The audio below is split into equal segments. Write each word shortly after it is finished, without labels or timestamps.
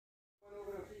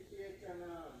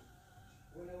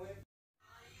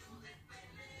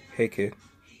Hey, kid.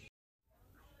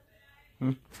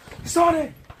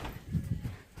 Sonic!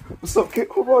 What's up, kid?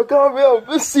 Oh my god, man,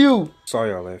 I miss you!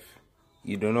 Sorry I left.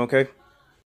 You doing okay?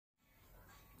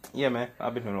 Yeah, man,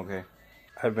 I've been doing okay.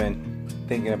 I've been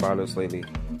thinking about us lately.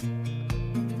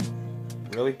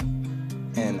 Really?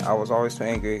 And I was always too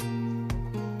angry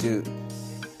to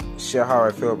share how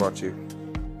I feel about you.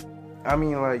 I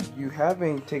mean, like, you have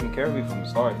been taking care of me from the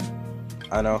start.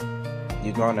 I know.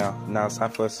 You're grown now. Now it's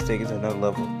time for us to take it to another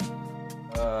level.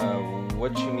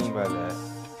 What you mean by that?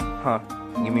 Huh?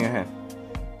 Give me your hand.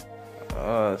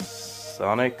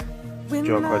 Sonic?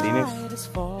 Joe Cardenas?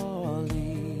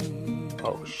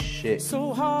 Oh, shit.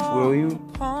 Will you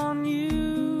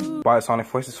buy Sonic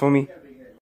Forces for me?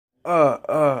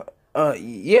 Yeah.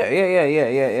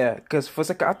 Cause for a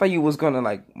second, I thought you was gonna,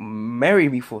 like, marry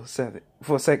me for a second.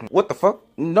 What the fuck?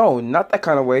 No, not that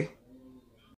kind of way.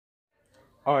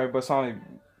 Alright, but Sonic,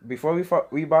 before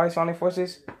we buy Sonic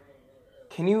Forces,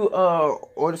 can you,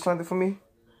 order something for me?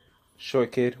 Sure,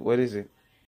 kid. What is it?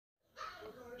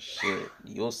 Shit,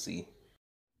 you'll see.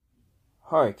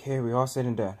 Alright, kid, we all said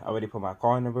and done. I already put my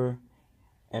card number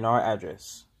and our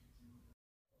address.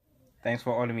 Thanks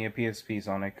for ordering me a PSP,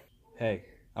 Sonic. Hey,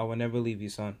 I will never leave you,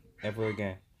 son. Ever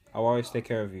again. I will always take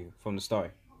care of you from the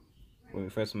start. When we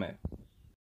first met.